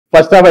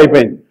First half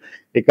అయిపోయింది.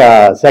 ఇక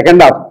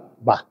second half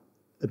బా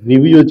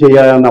రివ్యూ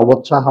చేయాలన్న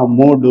ఉత్సాహం,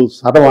 మూడు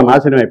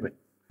సర్వనాశనం అయిపోయింది.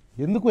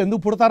 ఎందుకు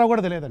పుడతారో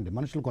కూడా తెలియదండి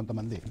మనుషులు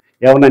కొంతమంది.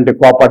 ఏమనంటే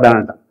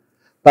కోపడ్డానంట.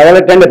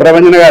 తగలెట్టండి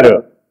ప్రభంజన్ గారు.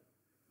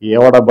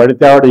 ఎవడ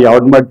పడితే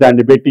ఎవడిని పడితే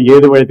అండి పెట్టి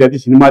ఏది పడితే అది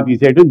సినిమా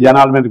తీసేయటం,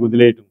 జనాల మీద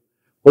కుదిలేయటం.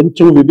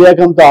 కొంచెం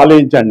వివేకంతో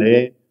ఆలోచించండి,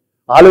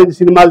 ఆలోచించి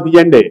సినిమాలు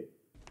తీయండి.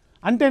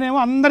 అంటేనేమో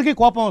అందరికీ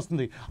కోపం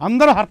వస్తుంది,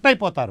 అందరూ హర్ట్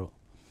అయిపోతారు.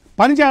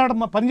 పని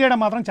చేయడం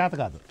మాత్రం చేత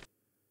కాదు.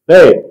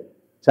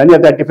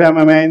 సంజయ్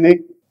 35 అయింది.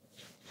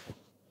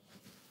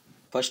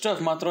 ఫస్ట్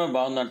హాఫ్ మాత్రమే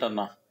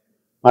బాగుందంటన్నా.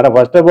 మరి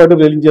ఫస్ట్ హాఫ్ ఒకటి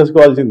రిలీజ్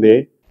చేసుకోవాల్సింది.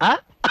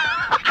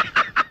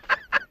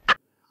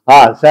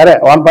 సరే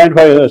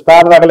 1.5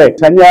 స్టార్ తగలే.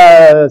 సంజయ్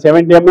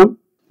 70mm.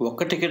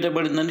 ఒక్క టికెట్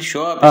పడిందని షో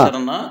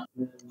ఆపేశారన్నా.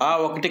 ఆ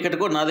ఒక్క టికెట్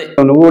కూడా నాదే.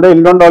 నువ్వు కూడా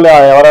ఇల్లు ఉండవు,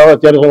 ఎవరెవరో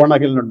చేరుకోకుండా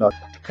ఇల్లు ఉండవు.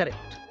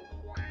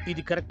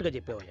 ఇది కరెక్ట్ గా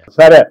చెప్పేవయ్యా.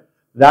 సరే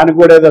దానికి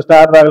కూడా ఏదో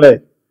స్టార్ తగలే.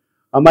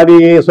 మరి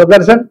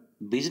సుదర్శన్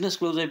బిజినెస్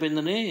క్లోజ్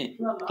అయిపోయిందని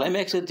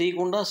క్లైమాక్స్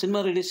తీయకుండా సినిమా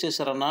రిలీజ్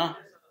చేశారన్నా.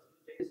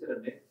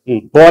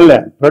 పోన్లే,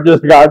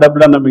 ప్రొడ్యూసర్కి ఆ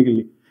డబ్బులు అన్న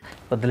మిగిలి.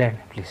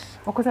 వద్దులేండి ప్లీజ్,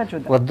 ఒక్కసారి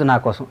చూద్దాం. వద్దు, నా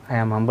కోసం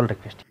ఐఎమ్ హంబుల్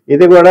రిక్వెస్ట్.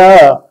 ఇది కూడా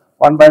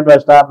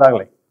 1.5 స్టార్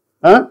తగలే.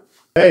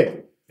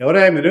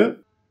 ఎవరయ్యా మీరు?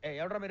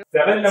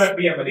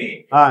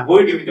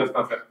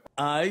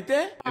 అయితే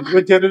ఎందుకు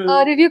వచ్చారు?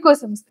 రివ్యూ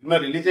కోసం. సినిమా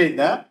రిలీజ్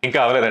అయిందా? ఇంకా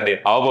అవ్వలేదండి,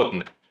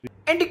 అవబోతుంది.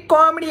 ఏంటి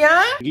కామెడీయా?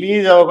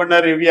 రిలీజ్ అవ్వకుండా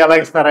రివ్యూ ఎలా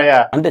ఇస్తారయ్యా?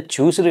 అంటే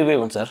చూసి రివ్యూ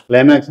ఇవ్వండి సార్.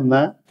 క్లైమాక్స్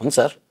ఉందా? ఉంది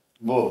సార్.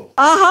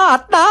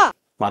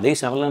 మాది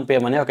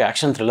 7PM అని ఒక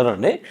యాక్షన్ థ్రిల్లర్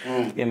అండి.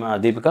 మా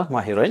దీపిక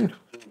మా హీరోయిన్,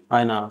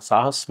 ఆయన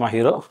సాహస్ మా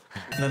హీరో.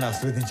 నన్ను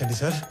ఆశీర్వదించండి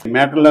సార్.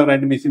 మ్యాటర్లో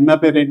రండి. మీ సినిమా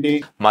పేరేంటి?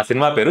 మా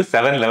సినిమా పేరు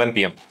 7-11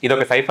 PM. ఇది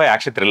ఒక సైఫై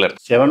యాక్షన్ థ్రిల్లర్.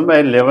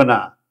 7/11.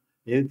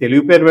 ఇది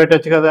తెలుగు పేరు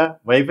పెట్టచ్చు కదా.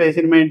 వైఫై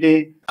సినిమా ఏంటి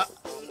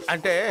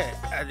అంటే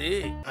అది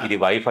ఇది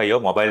వైఫైయో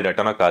మొబైల్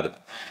డేటానో కాదు,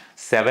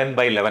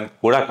 7/11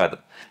 కూడా కాదు.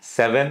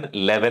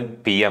 7-11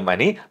 PM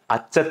అని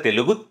అచ్చ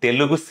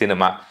తెలుగు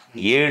సినిమా.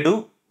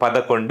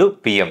 7-11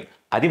 PM.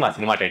 అది మా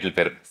సినిమా టైటిల్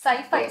పేరు.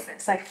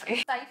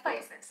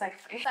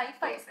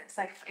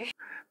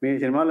 మీ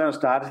సినిమాలో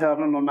స్టార్స్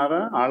ఎవరైనా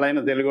ఉన్నారా?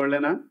 వాళ్ళైనా తెలుగు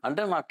వాళ్ళేనా?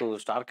 అంటే మాకు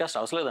స్టార్ కాస్ట్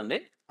అవసరం లేదండి,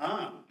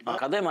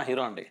 కదే మా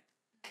హీరో అండి.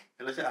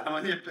 చాలా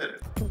మంది చెప్పారు.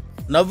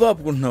 నవ్వు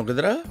ఆపుకుంటున్నావు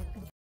కదరా.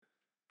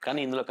 కానీ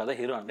ఇందులో కథ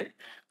హీరో అండి.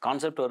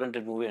 కాన్సెప్ట్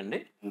ఓరియంటెడ్ మూవీ అండి.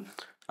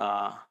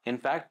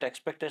 ఇన్ఫాక్ట్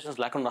ఎక్స్పెక్టేషన్స్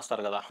లేకుండా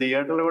వస్తారు కదా.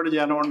 థియేటర్లో కూడా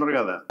జనం ఉండరు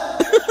కదా.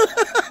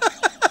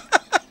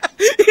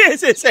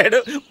 వేసేసాడు,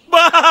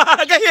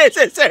 బాగా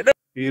వేసేసాడు.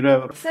 హీరో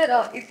ఎవరు?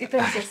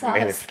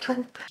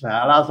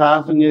 చాలా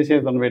సాహసం చేసే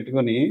తను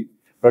పెట్టుకుని.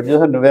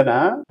 ప్రొడ్యూసర్ నువ్వేనా?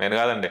 నేను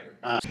కాదండి.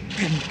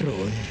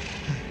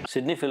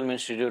 సిడ్నీ ఫిల్మ్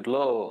ఇన్స్టిట్యూట్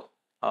లో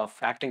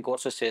యాక్టింగ్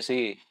కోర్సెస్ చేసి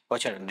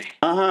వచ్చాడండి.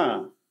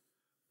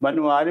 మరి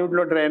నువ్వు హాలీవుడ్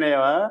లో ట్రైన్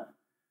అయ్యావా?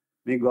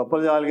 మీకు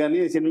గొప్పలు చాలు కానీ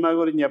సినిమా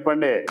గురించి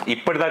చెప్పండి.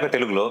 ఇప్పటిదాకా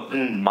తెలుగులో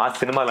మా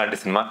సినిమా లాంటి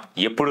సినిమా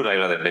ఎప్పుడు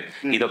రాయలేదండి.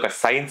 ఇది ఒక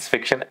సైన్స్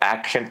ఫిక్షన్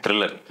యాక్షన్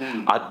థ్రిల్లర్.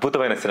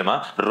 అద్భుతమైన సినిమా.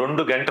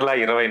 2 గంటల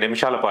 20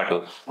 నిమిషాల పాటు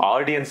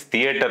ఆడియన్స్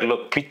థియేటర్ లో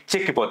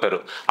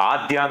పిచ్చెక్కిపోతారు.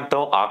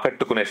 ఆద్యాంతం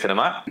ఆకట్టుకునే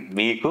సినిమా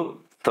మీకు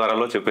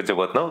త్వరలో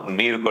చూపించబోతున్నాం.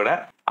 మీరు కూడా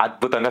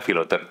అద్భుతంగా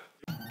ఫీల్ అవుతారు.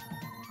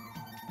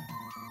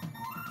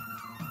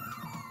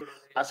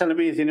 అసలు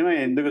మీ సినిమా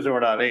ఎందుకు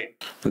చూడాలి?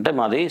 అంటే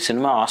మాది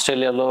సినిమా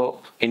ఆస్ట్రేలియాలో,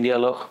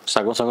 ఇండియాలో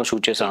సగం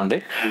షూట్ చేసామండి.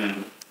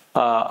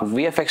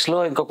 VFX లో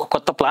ఇంకొక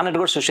కొత్త ప్లానెట్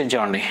కూడా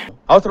సృష్టించామండి.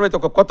 అవసరమైతే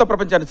ఒక కొత్త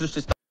ప్రపంచాన్ని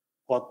సృష్టిస్తాం.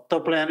 కొత్త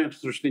ప్లానెట్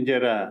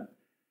సృష్టించారా?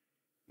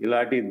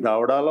 ఇలాంటి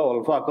దవడాలో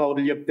ఉల్ఫా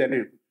కౌరులు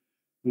చెప్తేనే.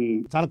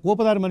 చాలా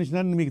కోపదారి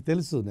మనిషిని మీకు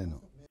తెలుసు. నేను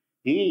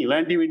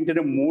ఇలాంటివి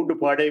వింటేనే మూడ్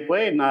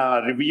పాడైపోయి నా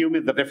రివ్యూ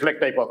మీద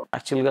రిఫ్లెక్ట్ అయిపోతాం.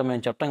 యాక్చువల్గా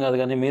మేము చెప్పడం కాదు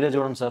కానీ మీరే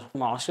చూడండి సార్.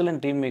 మా ఆస్ట్రేలియన్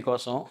టీం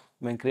మీకోసం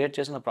మేము క్రియేట్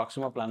చేసిన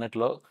ప్రాక్సిమా ప్లానెట్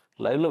లో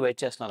లైవ్ లో వెయిట్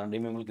చేస్తున్నారండి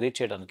మిమ్మల్ని గ్రీట్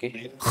చేయడానికి.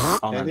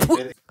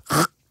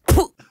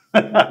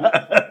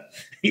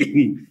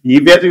 ఈ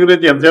బ్యాచ్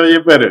గురించి ఎంత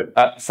చెప్పారు?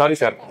 Sorry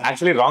sir,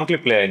 actually wrong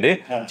clip play అయింది.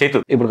 చేతు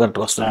ఇప్పుడు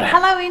కరెక్ట్ వస్తుంది.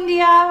 Hello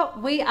India,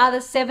 we are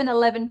the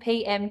 7-11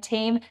 PM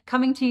team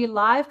coming to you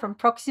live from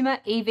Proxima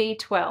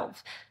EV12.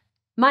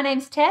 My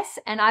name's Tess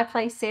and I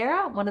play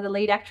Sarah, one of the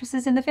lead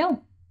actresses in the film.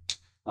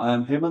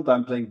 I'm Hemant,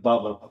 I'm playing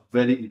Baba, a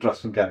very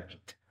interesting character.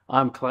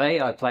 I'm Clay,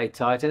 I play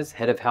Titus,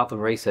 Head of Health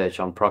and Research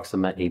on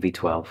Proxima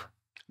EV12.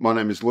 My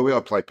name is Louis,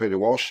 I play Peter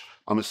Walsh,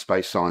 I'm a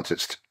space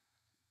scientist.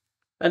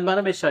 And my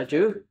name is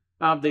Shaju,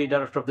 I'm the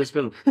director of this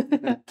film.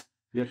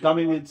 You're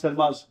coming in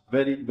cinemas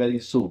very, very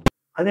soon.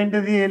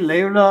 అదేంటిది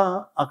live లో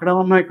అక్కడ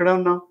ఉన్నా ఇక్కడ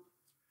ఉన్నా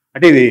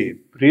అంటే ఇది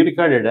pre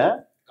రికార్డెడా?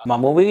 మా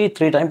movie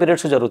 3 time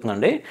periods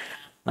జరుగుతుందండి.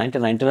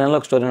 1999లో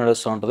ఒక స్టోరీ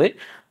నడుస్తూ ఉంటుంది,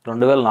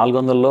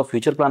 2400లో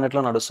ఫ్యూచర్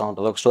ప్లానెట్లో నడుస్తూ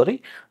ఉంటుంది ఒక స్టోరీ,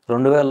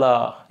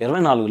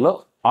 2024లో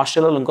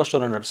ఆస్ట్రేలియాలో ఇంకో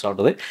స్టోరీ నడుస్తూ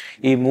ఉంటుంది.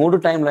 ఈ 3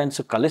 టైం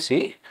లైన్స్ కలిసి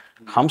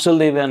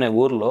హంసల్దేవి అనే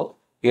ఊర్లో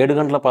 7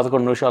 గంటల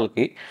 11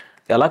 నిమిషాలకి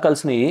ఎలా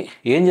కలిసినాయి,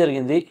 ఏం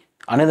జరిగింది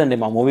అనేదండి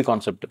మా మూవీ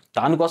కాన్సెప్ట్.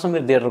 దానికోసం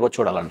మీరు థియేటర్కి వచ్చి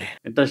చూడాలండి.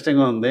 ఇంట్రెస్టింగ్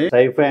గా ఉంది.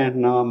 సైఫై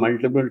అంటున్నావు,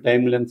 మల్టిపుల్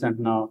టైమ్ లెన్స్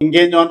అంటున్నావు,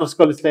 ఇంకేం జోనర్స్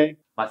కలుస్తాయి?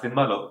 మా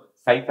సినిమాలో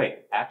sci-fi,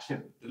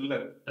 action,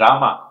 thriller,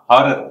 drama,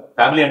 horror,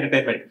 family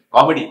entertainment,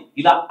 comedy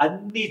ఇలా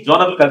అన్ని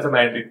జోనర్లు కలిసి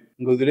ఉన్నాయండి.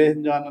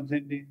 వదిలేసిన జోనర్స్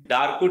ఏంటి?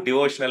 Dark,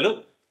 devotional,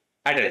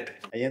 adult.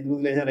 అయ్యేందుకు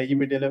వదిలేసారు? అయ్యి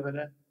పెట్టేలా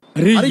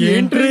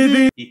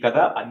ఈ కథ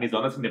అన్ని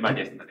జోనర్స్ డిమాండ్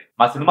చేస్తుందండి.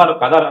 మా సినిమాలో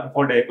కథ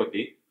అన్ఫోల్డ్ అయ్యే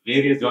కొద్దీ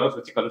వేరియస్ జోనర్స్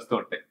వచ్చి కలుస్తూ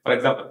ఉంటాయి. ఫర్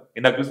ఎగ్జాంపుల్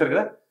ఇందాక చూసారు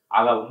కదా,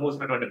 అలా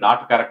ఉమ్మూసినటువంటి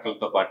నాటు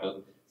క్యారెక్టర్లతో పాటు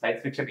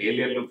సైన్స్ ఫిక్షన్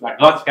ఏలియన్లు,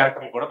 అడ్వాన్స్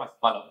క్యారెక్టర్లు కూడా మా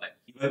సినిమాలో ఉన్నాయి.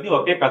 ఇవన్నీ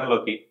ఒకే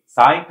కథలోకి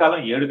సాయంకాలం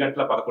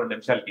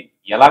 7:11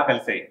 ఎలా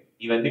కలిసాయి,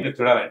 ఇవన్నీ మీరు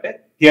చూడాలంటే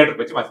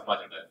థియేటర్కి వచ్చి మా సినిమా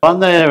చూడాలి.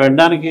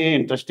 వినడానికి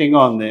ఇంట్రెస్టింగ్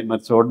గా ఉంది,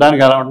 మరి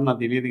చూడడానికి ఎలా ఉంటుందో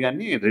తెలియదు,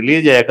 కానీ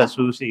రిలీజ్ అయ్యాక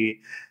చూసి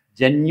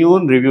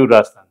జెన్యూన్ రివ్యూ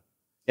రాస్తాను.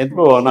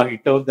 ఎందుకో నాకు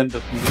హిట్ అవుతుందంటే